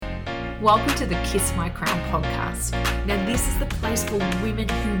Welcome to the Kiss My Crown podcast. Now, this is the place for women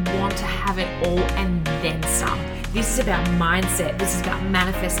who want to have it all and then some. This is about mindset. This is about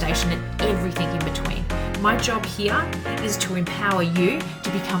manifestation and everything in between. My job here is to empower you to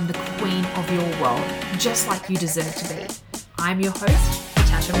become the queen of your world, just like you deserve to be. I'm your host,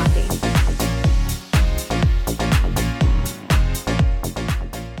 Natasha Mundy.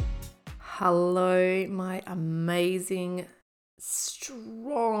 Hello, my amazing,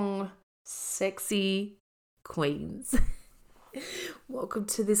 strong, sexy queens. Welcome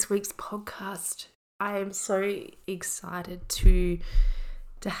to this week's podcast. I am so excited to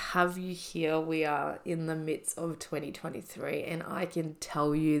have you here. We are in the midst of 2023 and I can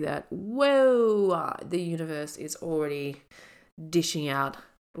tell you that, whoa, the universe is already dishing out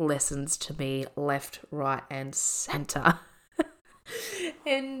lessons to me left, right, and center.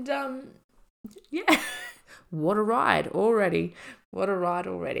 And yeah, what a ride already.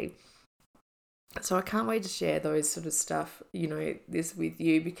 So I can't wait to share those sort of stuff, this with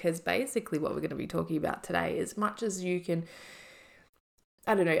you, because basically what we're going to be talking about today, as much as you can,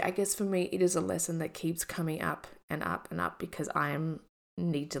 I don't know, I guess for me, it is a lesson that keeps coming up and up and up because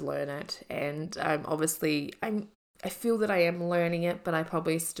need to learn it. And I feel that I am learning it, but I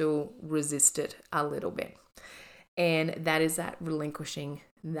probably still resist it a little bit. And that is that relinquishing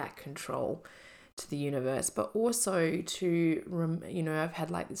that control to the universe, but also to, I've had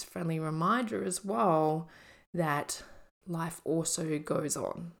like this friendly reminder as well that life also goes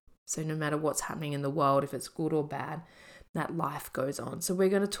on. So no matter what's happening in the world, if it's good or bad, that life goes on. So we're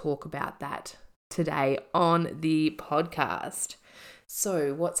going to talk about that today on the podcast.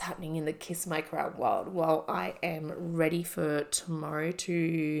 So what's happening in the Kiss My Crown world? Well, I am ready for tomorrow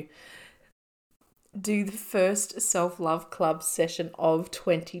to do the first self-love club session of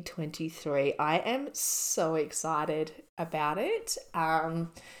 2023. I am so excited about it. And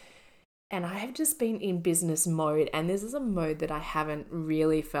I have just been in business mode, and this is a mode that I haven't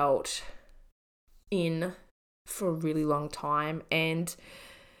really felt in for a really long time. And,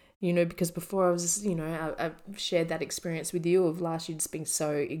 because before I was, I've shared that experience with you of last year just being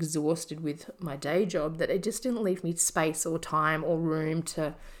so exhausted with my day job that it just didn't leave me space or time or room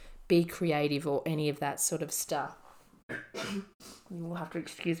to be creative or any of that sort of stuff. You will have to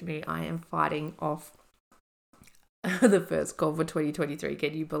excuse me. I am fighting off the first call for 2023.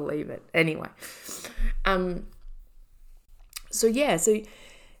 Can you believe it? Anyway. So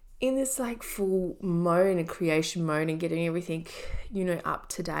in this like full mode and creation mode and getting everything, up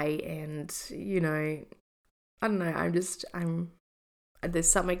to date and, I don't know,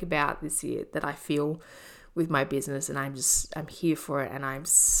 there's something about this year that I feel with my business, and I'm here for it, and I'm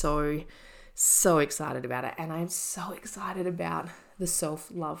so excited about it. And I'm so excited about the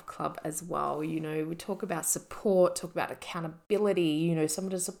Self-Love Club as well. We talk about support, talk about accountability,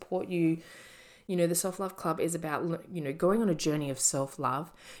 someone to support you. The Self-Love Club is about, going on a journey of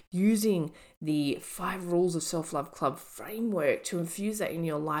self-love, using the 5 rules of Self-Love Club framework to infuse that in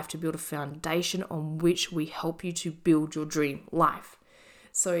your life to build a foundation on which we help you to build your dream life.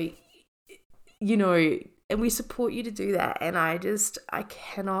 So, and we support you to do that. And I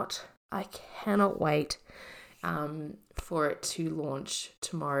cannot wait for it to launch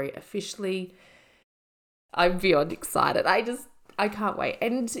tomorrow officially. I'm beyond excited. I can't wait.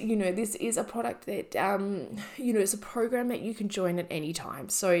 And, this is a product that, it's a program that you can join at any time.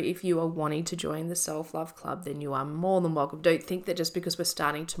 So if you are wanting to join the Self-Love Club, then you are more than welcome. Don't think that just because we're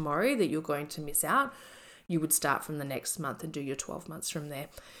starting tomorrow that you're going to miss out. You would start from the next month and do your 12 months from there.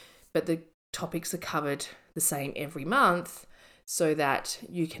 But the topics are covered the same every month so that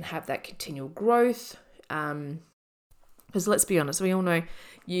you can have that continual growth. Because let's be honest, we all know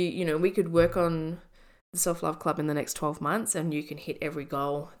we could work on the Self-Love Club in the next 12 months and you can hit every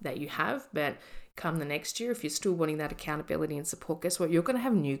goal that you have. But come the next year, if you're still wanting that accountability and support, guess what? You're going to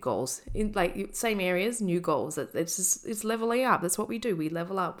have new goals in like same areas, new goals. It's leveling up. That's what we do. We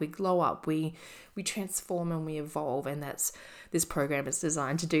level up, we glow up, we transform and we evolve. And this program is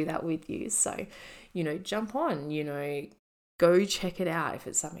designed to do that with you. So, jump on, go check it out if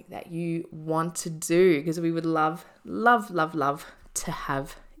it's something that you want to do, because we would love to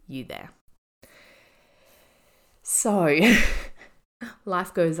have you there. So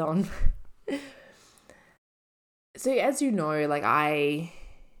life goes on. So as you know, like I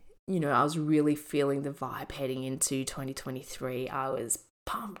was really feeling the vibe heading into 2023. I was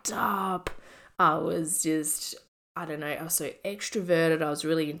pumped up. I was just, I was so extroverted. I was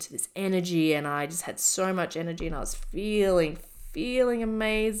really into this energy and I just had so much energy and I was feeling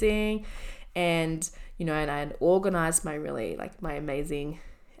amazing. And, and I had organized my amazing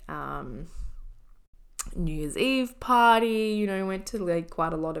New Year's Eve party, you know, went to like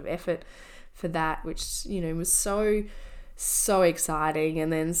quite a lot of effort for that, which, you know, was so exciting.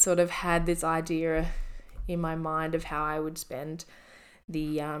 And then sort of had this idea in my mind of how I would spend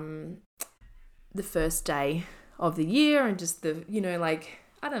the first day of the year, and just the, you know, like,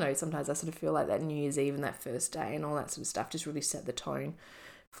 I don't know, sometimes I sort of feel like that New Year's Eve and that first day and all that sort of stuff just really set the tone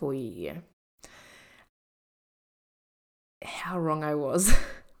for your year. How wrong I was.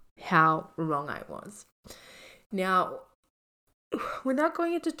 How wrong I was. Now, we're not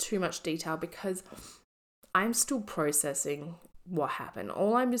going into too much detail because I'm still processing what happened.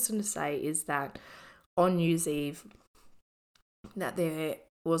 All I'm just going to say is that on New Year's Eve, that there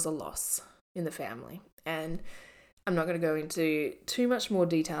was a loss in the family. And I'm not going to go into too much more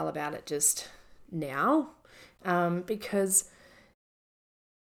detail about it just now, because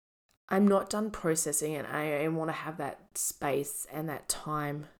I'm not done processing it. I want to have that space and that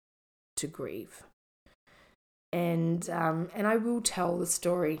time to grieve. And I will tell the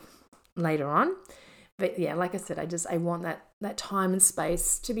story later on. But yeah, like I said, I want that time and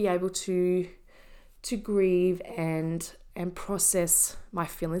space to be able to grieve and process my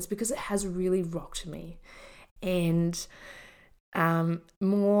feelings, because it has really rocked me. And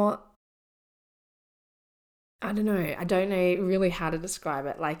more, I don't know really how to describe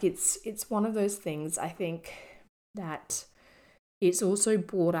it. Like it's one of those things, I think, that it's also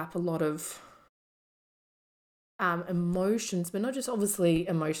brought up a lot of emotions, but not just obviously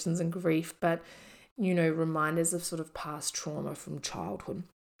emotions and grief, but, you know, reminders of sort of past trauma from childhood.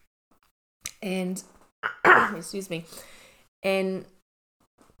 And excuse me. And,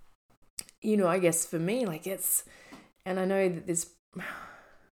 you know, I guess for me, like and I know that this,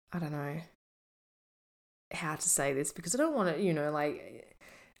 I don't know how to say this, because I don't want to, you know, like,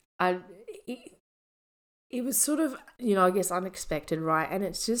 it was sort of, you know, I guess unexpected, right? And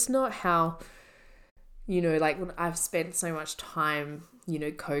it's just not how, you know, like when I've spent so much time, you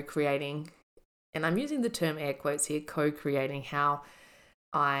know, co-creating, and I'm using the term air quotes here, co-creating how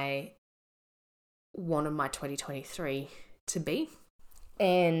I wanted my 2023 to be.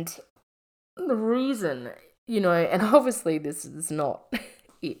 And the reason, you know, and obviously this is not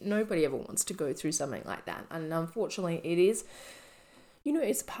it. Nobody ever wants to go through something like that. And unfortunately it is, you know,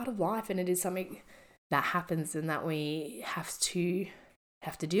 it's a part of life, and it is something that happens and that we have to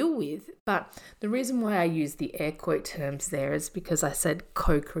deal with. But the reason why I use the air quote terms there is because I said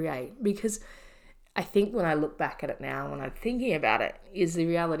co-create, because I think when I look back at it now, when I'm thinking about it, is the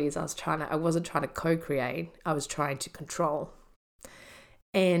reality is I wasn't trying to co-create, I was trying to control.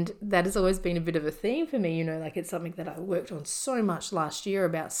 And that has always been a bit of a theme for me, you know, like it's something that I worked on so much last year,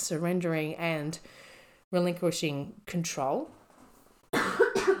 about surrendering and relinquishing control.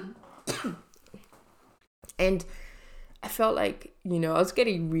 And I felt like, you know, I was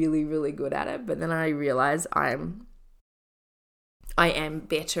getting really, really good at it, but then I realized I am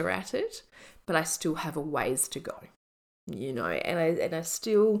better at it, but I still have a ways to go, you know, and I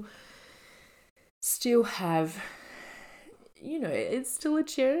still have, you know, it's still a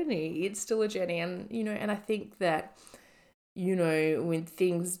journey. And, you know, and I think that, you know, when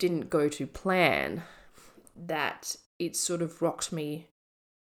things didn't go to plan, that it sort of rocked me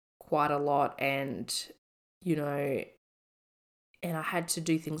quite a lot, and, you know, and I had to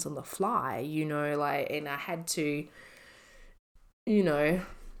do things on the fly, you know, like, and I had to, you know,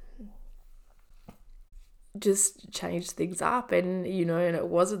 just change things up. And, you know, and it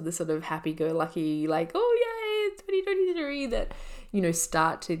wasn't the sort of happy-go-lucky, like, oh yay, it's 2023, that, you know,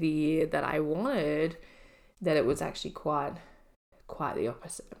 start to the year that I wanted. That it was actually quite the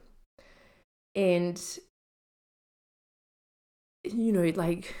opposite. And, you know,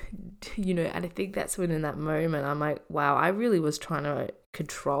 like, you know, and I think that's when in that moment I'm like, wow, I really was trying to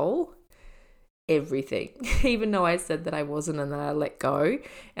control everything, even though I said that I wasn't, and that I let go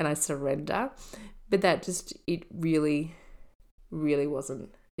and I surrender. But that just, it really, really wasn't,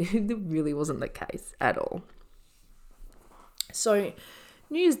 it really wasn't the case at all. So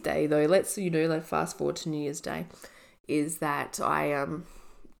New Year's Day though, let's fast forward to New Year's Day, is that I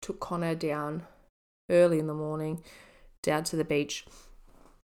took Connor down early in the morning, down to the beach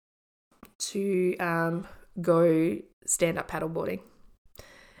to go stand-up paddleboarding.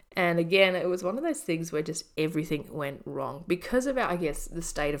 And again, it was one of those things where just everything went wrong because of, I guess, the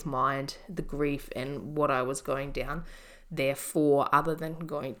state of mind, the grief, and what I was going down there for, other than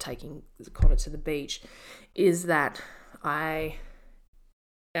taking Connor to the beach, is that the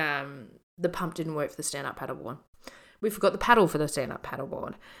pump didn't work for the stand-up paddleboard. We forgot the paddle for the stand-up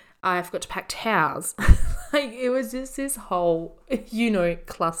paddleboard. I forgot to pack towels. Like, it was just this whole, you know,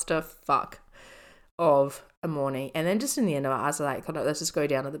 cluster fuck of a morning. And then just in the end of it, I was like, let's just go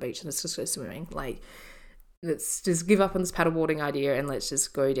down to the beach and let's just go swimming. Like, let's just give up on this paddleboarding idea and let's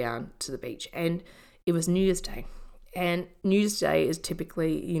just go down to the beach. And it was New Year's Day. And New Year's Day is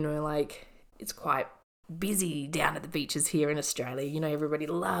typically, like it's quite busy down at the beaches here in Australia. Everybody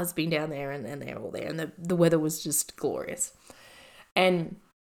loves being down there and they're all there. And the weather was just glorious.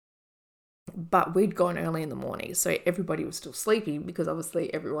 But we'd gone early in the morning, so everybody was still sleeping because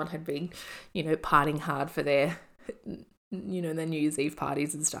obviously everyone had been, partying hard for their, their New Year's Eve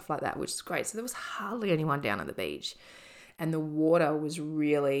parties and stuff like that, which is great. So there was hardly anyone down at the beach, and the water was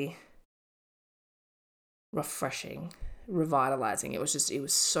really refreshing, revitalizing. It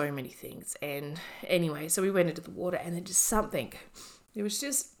was so many things. And anyway, so we went into the water, and there was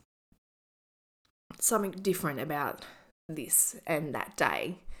just something different about this and that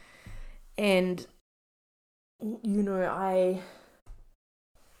day. And, and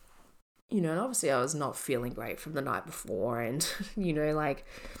obviously I was not feeling great from the night before, and, like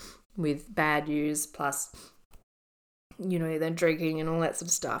with bad news plus, then drinking and all that sort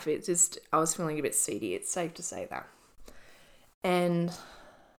of stuff. I was feeling a bit seedy. It's safe to say that. And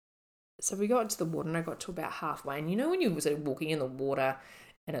so we got into the water, and I got to about halfway, and when you're sort of walking in the water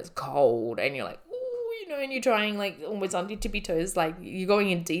and it's cold and you're like, and you're trying like almost on your tippy toes, like you're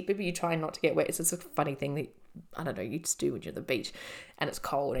going in deeper, but you're trying not to get wet. It's just a funny thing that, I don't know, you just do when you're at the beach and it's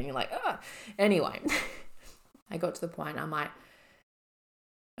cold and you're like, Anyway, I got to the point, I'm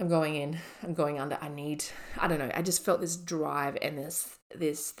going in, I'm going under. I just felt this drive and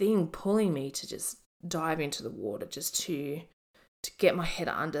this thing pulling me to just dive into the water, just to get my head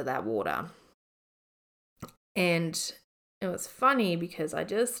under that water. And it was funny because I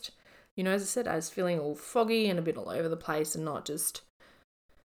just, as I said, I was feeling all foggy and a bit all over the place and not just,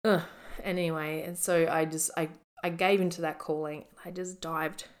 Anyway, and so I gave into that calling. I just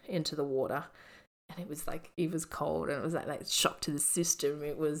dived into the water, and it was cold, and it was like shock to the system.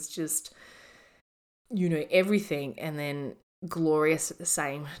 It was just, everything, and then glorious at the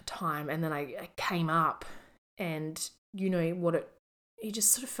same time. And then I came up, and it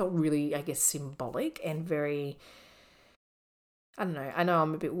just sort of felt really, I guess, symbolic and very, I don't know. I know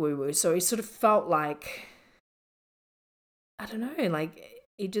I'm a bit woo-woo, so it sort of felt like, I don't know, like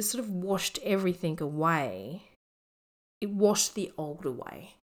it just sort of washed everything away. It washed the old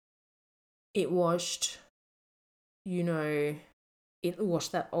away. It washed, it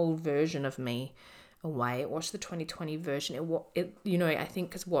washed that old version of me away. It washed the 2020 version. I think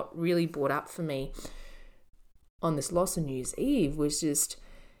because what really brought up for me on this loss of New Year's Eve was just,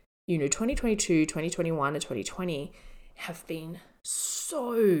 2022, 2021 and 2020 have been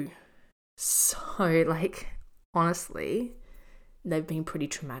so like, honestly, they've been pretty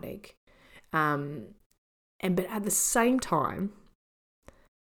traumatic. But at the same time,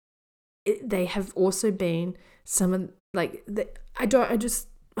 they have also been some of, like, I don't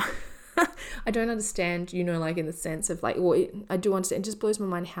understand, like in the sense of like, I do understand, it just blows my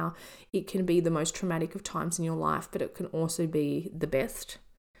mind how it can be the most traumatic of times in your life, but it can also be the best.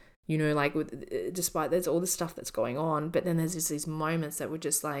 Like despite there's all this stuff that's going on, but then there's just these moments that were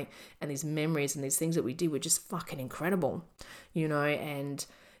just like, and these memories and these things that we did were just fucking incredible, and,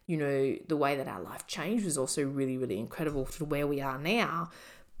 the way that our life changed was also really, really incredible to where we are now.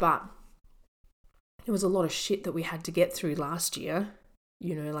 But there was a lot of shit that we had to get through last year,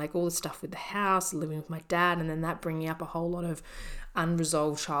 like all the stuff with the house, living with my dad, and then that bringing up a whole lot of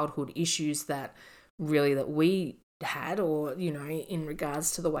unresolved childhood issues that we had, or in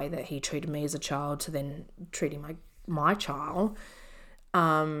regards to the way that he treated me as a child to then treating my child,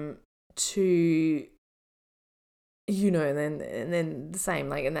 to and then the same,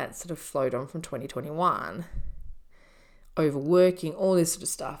 like, and that sort of flowed on from 2021, overworking, all this sort of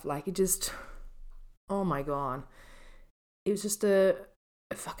stuff. Like, it just, oh my god, it was just a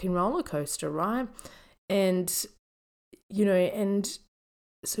fucking roller coaster, right? And and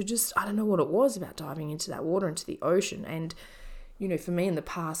so just, I don't know what it was about diving into that water, into the ocean. And, for me in the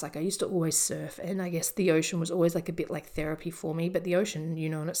past, like I used to always surf, and I guess the ocean was always like a bit like therapy for me. But the ocean,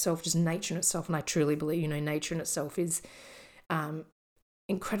 in itself, just nature in itself, and I truly believe, nature in itself is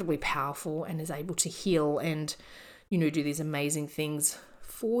incredibly powerful and is able to heal and, do these amazing things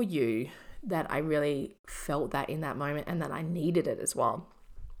for you, that I really felt that in that moment, and that I needed it as well.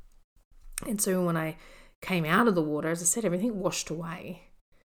 And so when I came out of the water, as I said, everything washed away.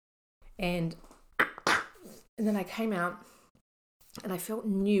 And then I came out and I felt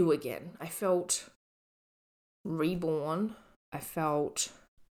new again. I felt reborn. I felt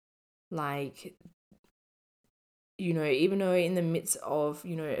like, even though in the midst of,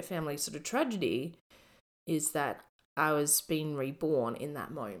 a family sort of tragedy, is that I was being reborn in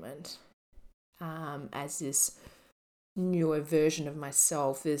that moment, as this newer version of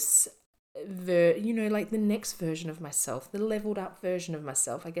myself, this like the next version of myself, the leveled up version of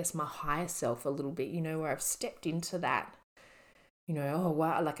myself, I guess my higher self a little bit, where I've stepped into that, oh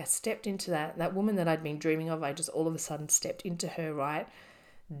wow, like I stepped into that woman that I'd been dreaming of. I just all of a sudden stepped into her right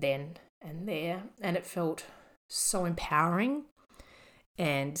then and there, and it felt so empowering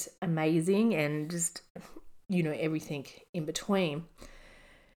and amazing, and just everything in between.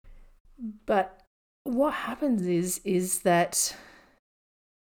 But what happens is that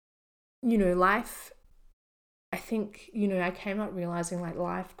life, I think, I came up realizing like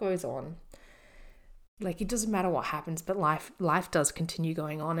life goes on. Like it doesn't matter what happens, but life does continue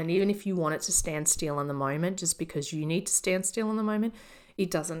going on. And even if you want it to stand still in the moment, just because you need to stand still in the moment,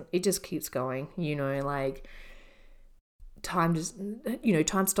 it doesn't. It just keeps going. Like time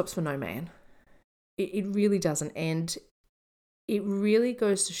stops for no man. It really doesn't. And it really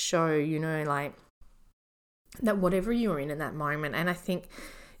goes to show, like that whatever you're in that moment. And I think,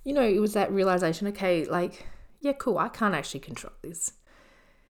 it was that realization, okay, like, yeah, cool, I can't actually control this.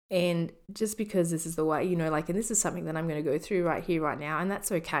 And just because this is the way, and this is something that I'm going to go through right here, right now, and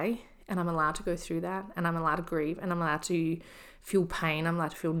that's okay. And I'm allowed to go through that, and I'm allowed to grieve, and I'm allowed to feel pain. I'm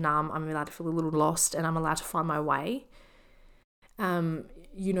allowed to feel numb. I'm allowed to feel a little lost, and I'm allowed to find my way.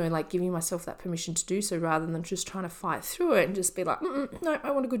 Like giving myself that permission to do so, rather than just trying to fight through it and just be like, no,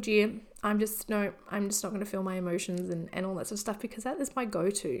 I want a good year. I'm just not going to feel my emotions and all that sort of stuff, because that is my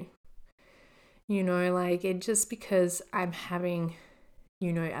go-to. Like it just because I'm having,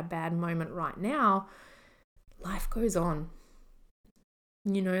 a bad moment right now, life goes on.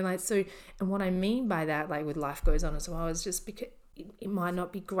 Like so, and what I mean by that, like with life goes on as well, is just because it might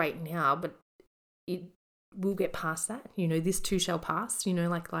not be great now, but it we'll get past that. This too shall pass.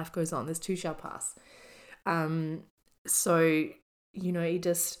 Like life goes on. This too shall pass. So it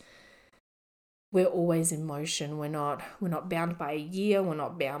just, we're always in motion. We're not bound by a year. We're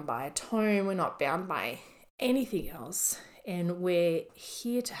not bound by a tone. We're not bound by anything else. And we're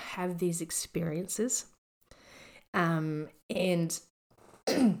here to have these experiences. And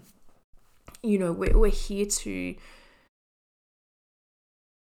we're here to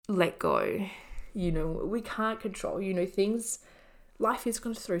let go. We can't control, things. Life is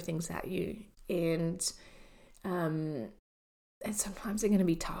going to throw things at you, and sometimes they're going to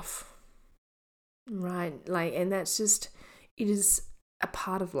be tough, right? Like, and that's just, it is a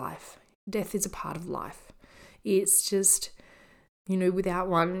part of life. Death is a part of life. It's just, without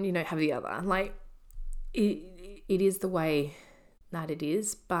one, you don't have the other. Like, it is the way that it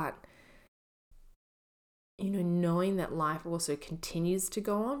is, but knowing that life also continues to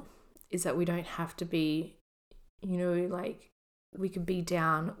go on, is that we don't have to be, like, we can be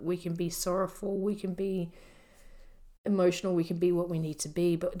down, we can be sorrowful, we can be emotional, we can be what we need to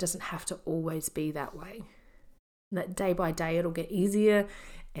be, but it doesn't have to always be that way. That day by day it'll get easier,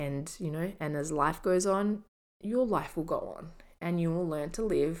 and and as life goes on, your life will go on, and you will learn to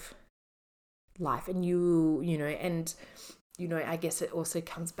live life, and I guess it also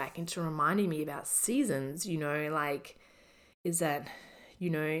comes back into reminding me about seasons, like, is that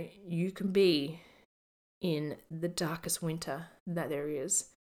you can be in the darkest winter that there is,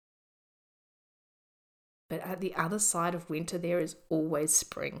 but at the other side of winter there is always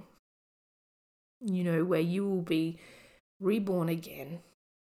spring, where you will be reborn again,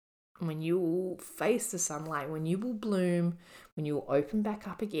 when you will face the sunlight, when you will bloom, when you will open back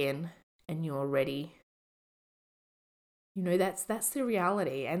up again, and you're ready. That's the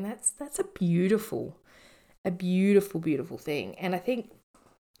reality, and that's a beautiful, beautiful thing. And I think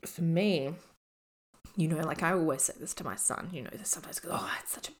for me, like I always say this to my son, sometimes goes, oh,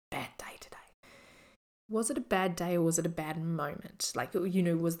 it's such a bad day today. Was it a bad day, or was it a bad moment? Like,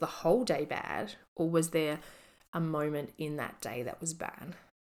 was the whole day bad, or was there a moment in that day that was bad?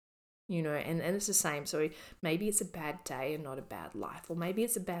 And it's the same. So maybe it's a bad day and not a bad life, or maybe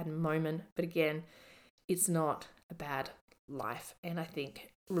it's a bad moment, but again, it's not a bad life. And I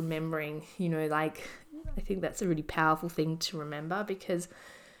think remembering, like, I think that's a really powerful thing to remember, because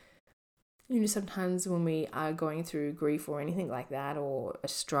sometimes when we are going through grief or anything like that, or a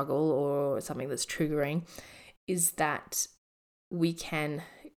struggle or something that's triggering, is that we can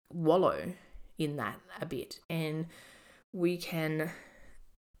wallow in that a bit, and we can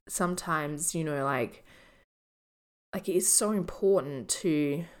sometimes, like it is so important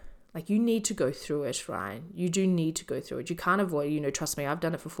to, like, you need to go through it, right? You do need to go through it. You can't avoid, trust me, I've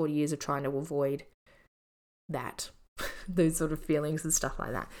done it for 40 years of trying to avoid that, those sort of feelings and stuff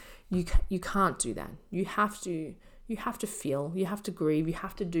like that. You can't do that. You have to feel, you have to grieve, you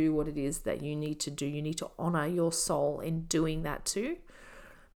have to do what it is that you need to do. You need to honor your soul in doing that too.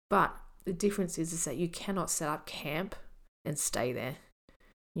 But the difference is that you cannot set up camp and stay there.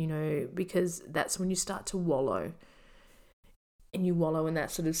 because that's when you start to wallow. And you wallow in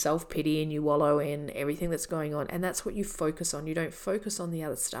that sort of self-pity, and you wallow in everything that's going on. And that's what you focus on. You don't focus on the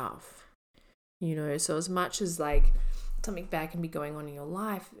other stuff, So as much as like something bad can be going on in your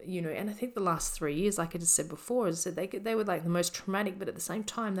life, and I think the last 3 years, like I just said before, is that they were like the most traumatic, but at the same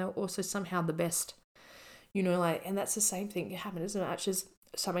time, they were also somehow the best, and that's the same thing happened. As much as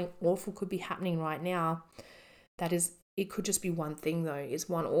something awful could be happening right now, it could just be one thing though, is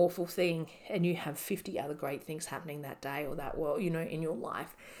one awful thing, and you have 50 other great things happening that day or that world, in your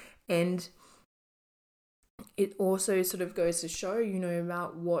life. And it also sort of goes to show,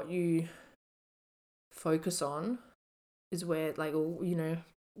 about what you focus on is where, like,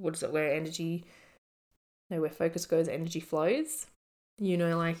 what is it, where where focus goes, energy flows,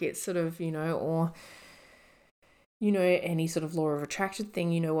 it's sort of, or any sort of law of attraction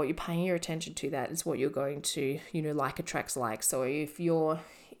thing, what you're paying your attention to, that is what you're going to, like attracts like. So if you're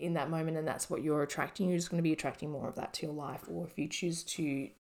in that moment and that's what you're attracting, you're just going to be attracting more of that to your life. Or if you choose to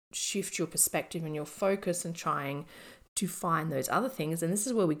shift your perspective and your focus and trying to find those other things, and this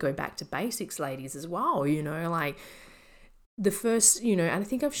is where we go back to basics, ladies, as well, like the first, and I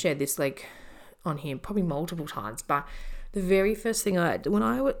think I've shared this like on here probably multiple times, but the very first thing when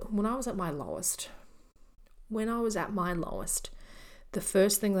I was at my lowest, the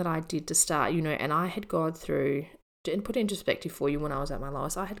first thing that I did to start, and I had gone through, and put it into perspective for you, when I was at my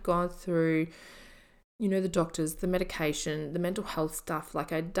lowest, I had gone through, the doctors, the medication, the mental health stuff,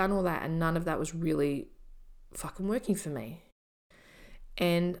 like I'd done all that, and none of that was really fucking working for me.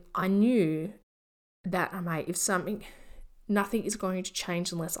 And I knew that, nothing is going to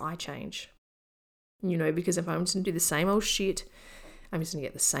change unless I change, because if I'm just going to do the same old shit, I'm just going to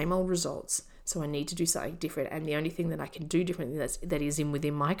get the same old results. So I need to do something different. And the only thing that I can do differently that is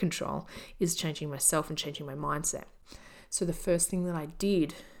within my control is changing myself and changing my mindset. So the first thing that I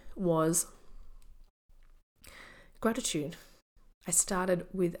did was gratitude. I started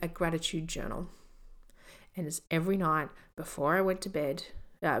with a gratitude journal. And it's every night before I went to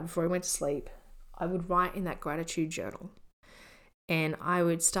sleep, I would write in that gratitude journal. And I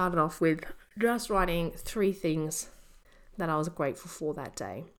would start it off with just writing 3 things that I was grateful for that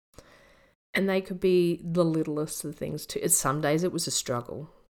day. And they could be the littlest of things too. Some days it was a struggle.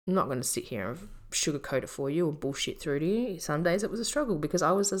 I'm not going to sit here and sugarcoat it for you or bullshit through to you. Some days it was a struggle because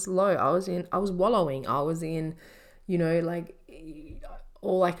I was as low. I was wallowing. I was in, like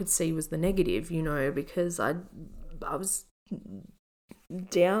all I could see was the negative, because I was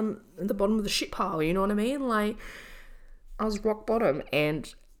down at the bottom of the shit pile, you know what I mean? Like I was rock bottom.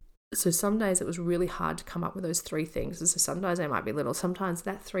 And so some days it was really hard to come up with those 3 things. So some days they might be little. Sometimes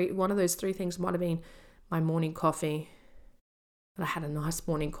one of those 3 things might have been my morning coffee. And I had a nice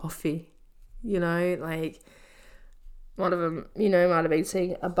morning coffee, like one of them, might have been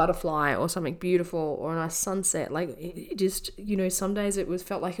seeing a butterfly or something beautiful or a nice sunset. Like it just, some days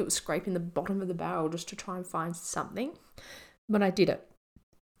felt like it was scraping the bottom of the barrel just to try and find something. But I did it.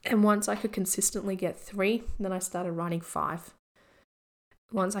 And once I could consistently get 3, then I started writing 5.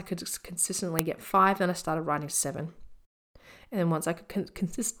 Once I could consistently get 5, then I started writing 7. And then once I could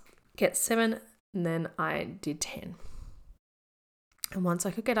get 7, then I did 10. And once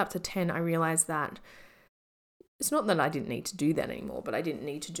I could get up to 10, I realized that it's not that I didn't need to do that anymore, but I didn't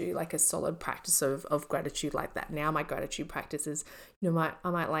need to do like a solid practice of gratitude like that. Now my gratitude practice is, I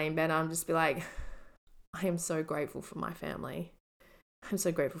might lay in bed and I'm just be like, I am so grateful for my family. I'm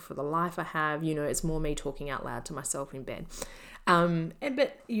so grateful for the life I have. It's more me talking out loud to myself in bed.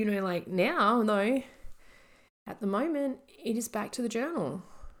 But like now though, at the moment, it is back to the journal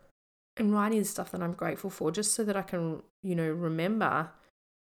and writing the stuff that I'm grateful for, just so that I can, remember,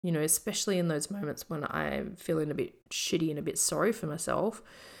 especially in those moments when I'm feeling a bit shitty and a bit sorry for myself,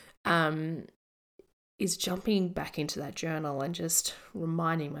 is jumping back into that journal and just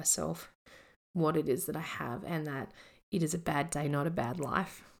reminding myself what it is that I have, and that it is a bad day, not a bad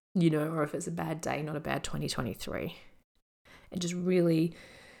life, or if it's a bad day, not a bad 2023. And just really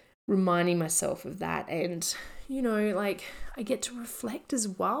reminding myself of that. And, like I get to reflect as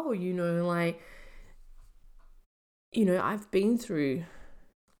well, I've been through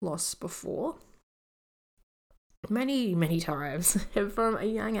loss before many, many times from a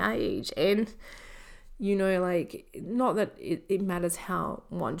young age. And, like, not that it matters how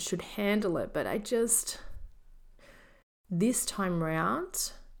one should handle it, but this time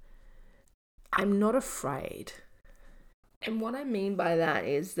round, I'm not afraid. And what I mean by that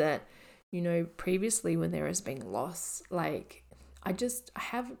is that, previously when there has been loss, like I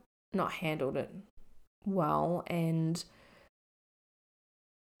have not handled it well, and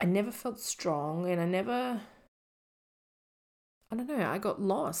I never felt strong, and I I don't know, I got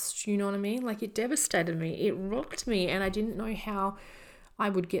lost, you know what I mean? Like it devastated me, it rocked me, and I didn't know how I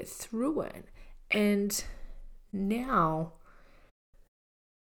would get through it. And now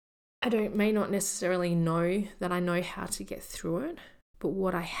may not necessarily know that I know how to get through it, but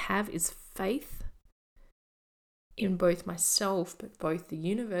what I have is faith in both myself, but both the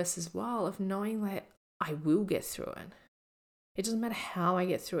universe as well, of knowing that I will get through it. It doesn't matter how I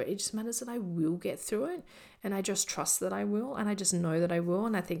get through it. It just matters that I will get through it. And I just trust that I will. And I just know that I will.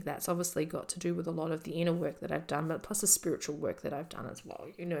 And I think that's obviously got to do with a lot of the inner work that I've done, but plus the spiritual work that I've done as well.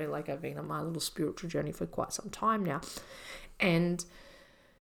 You know, like I've been on my little spiritual journey for quite some time now. And,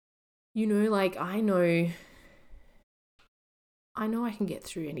 you know, like I know I can get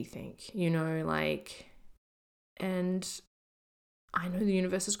through anything, you know, like, and I know the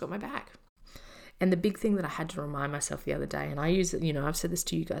universe has got my back. And the big thing that I had to remind myself the other day, and I use it, you know, I've said this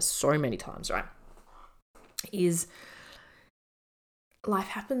to you guys so many times, right? Is life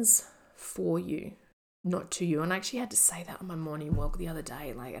happens for you, not to you. And I actually had to say that on my morning walk the other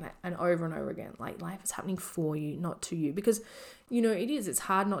day, like, and over again, like life is happening for you, not to you. Because, you know, it's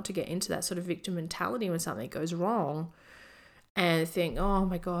hard not to get into that sort of victim mentality when something goes wrong and think, oh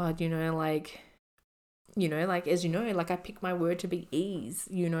my God, you know, like, as you know, like I pick my word to be ease,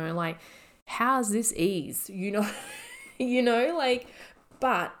 you know, like, how's this ease, you know, like,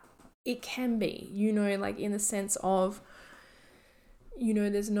 but it can be, you know, like in the sense of, you know,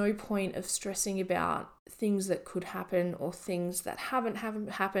 there's no point of stressing about things that could happen or things that haven't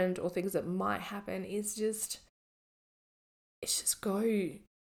happened or things that might happen. It's just go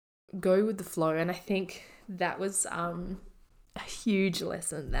with the flow. And I think that was a huge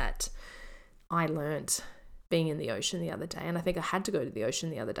lesson that I learnt being in the ocean the other day. And I think I had to go to the ocean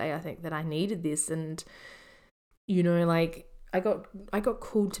the other day. I think that I needed this. And, you know, like I got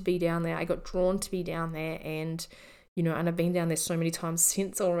called to be down there. I got drawn to be down there. And, you know, and I've been down there so many times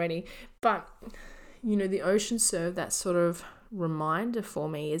since already. But, you know, the ocean served that sort of reminder for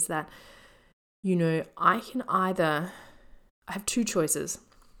me, is that, you know, I have two choices.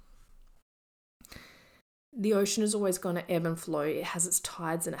 The ocean is always going to ebb and flow. It has its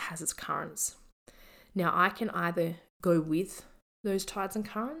tides and it has its currents. Now, I can either go with those tides and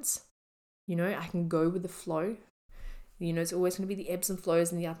currents, you know, I can go with the flow. You know, it's always going to be the ebbs and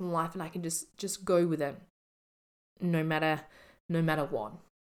flows in the up and life, and I can just go with it no matter what,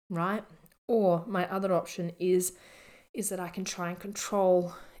 right? Or my other option is that I can try and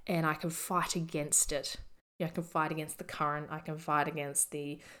control and I can fight against it. You know, I can fight against the current, I can fight against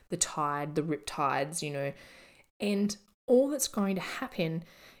the tide, the rip tides, you know, and all that's going to happen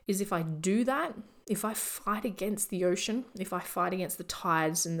is if I do that, if I fight against the ocean, if I fight against the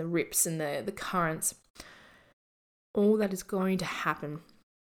tides and the rips and the currents, all that is going to happen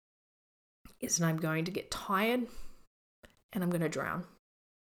is that I'm going to get tired and I'm going to drown.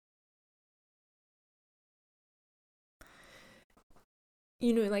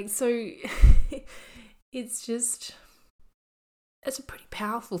 You know, like, so it's a pretty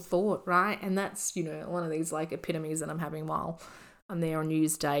powerful thought, right? And that's, you know, one of these like epitomes that I'm having while I'm there on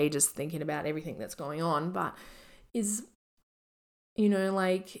News Day, just thinking about everything that's going on, but is, you know,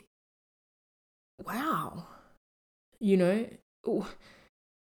 like, wow, you know,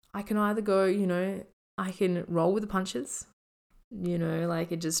 I can either go, you know, I can roll with the punches, you know,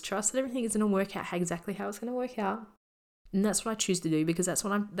 like, and just trust that everything is going to work out exactly how it's going to work out. And that's what I choose to do, because that's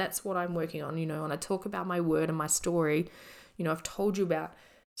what I'm working on, you know. And I talk about my word and my story. You know, I've told you about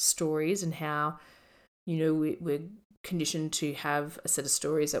stories and how, you know, we're conditioned to have a set of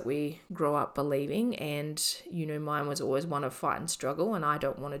stories that we grow up believing. And, you know, mine was always one of fight and struggle, and I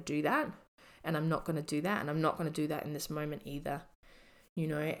don't want to do that. And I'm not going to do that. And I'm not going to do that in this moment either, you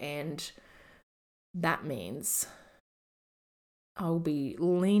know. And that means I'll be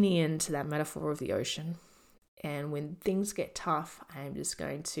leaning into that metaphor of the ocean. And when things get tough, I'm just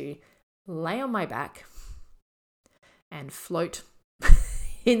going to lay on my back and float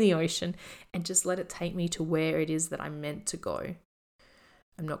in the ocean and just let it take me to where it is that I'm meant to go.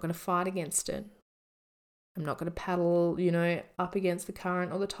 I'm not going to fight against it. I'm not going to paddle, you know, up against the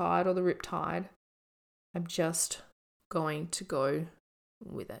current or the tide or the rip tide. I'm just going to go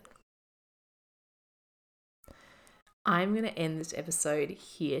with it. I'm going to end this episode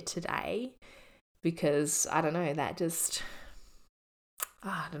here today, because I don't know, that just,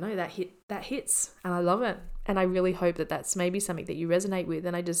 that hits, and I love it. And I really hope that that's maybe something that you resonate with.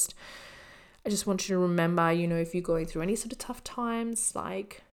 And I just want you to remember, you know, if you're going through any sort of tough times,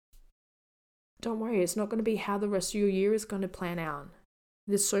 like, don't worry, it's not going to be how the rest of your year is going to plan out.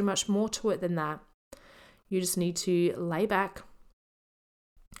 There's so much more to it than that. You just need to lay back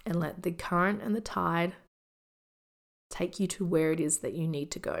and let the current and the tide take you to where it is that you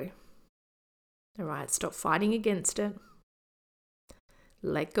need to go. All right, stop fighting against it.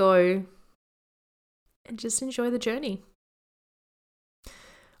 Let go and just enjoy the journey.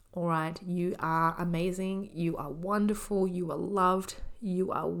 All right, you are amazing. You are wonderful. You are loved.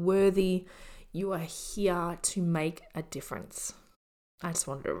 You are worthy. You are here to make a difference. I just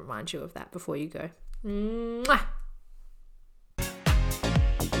wanted to remind you of that before you go. Mwah!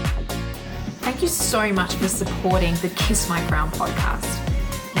 Thank you so much for supporting the Kiss My Crown podcast.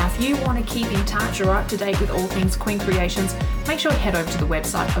 Now, if you want to keep in touch or up to date with all things Queen Creations, make sure you head over to the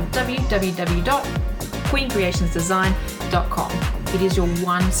website of www.queencreationsdesign.com. It is your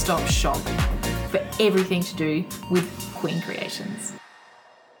one-stop shop for everything to do with Queen Creations.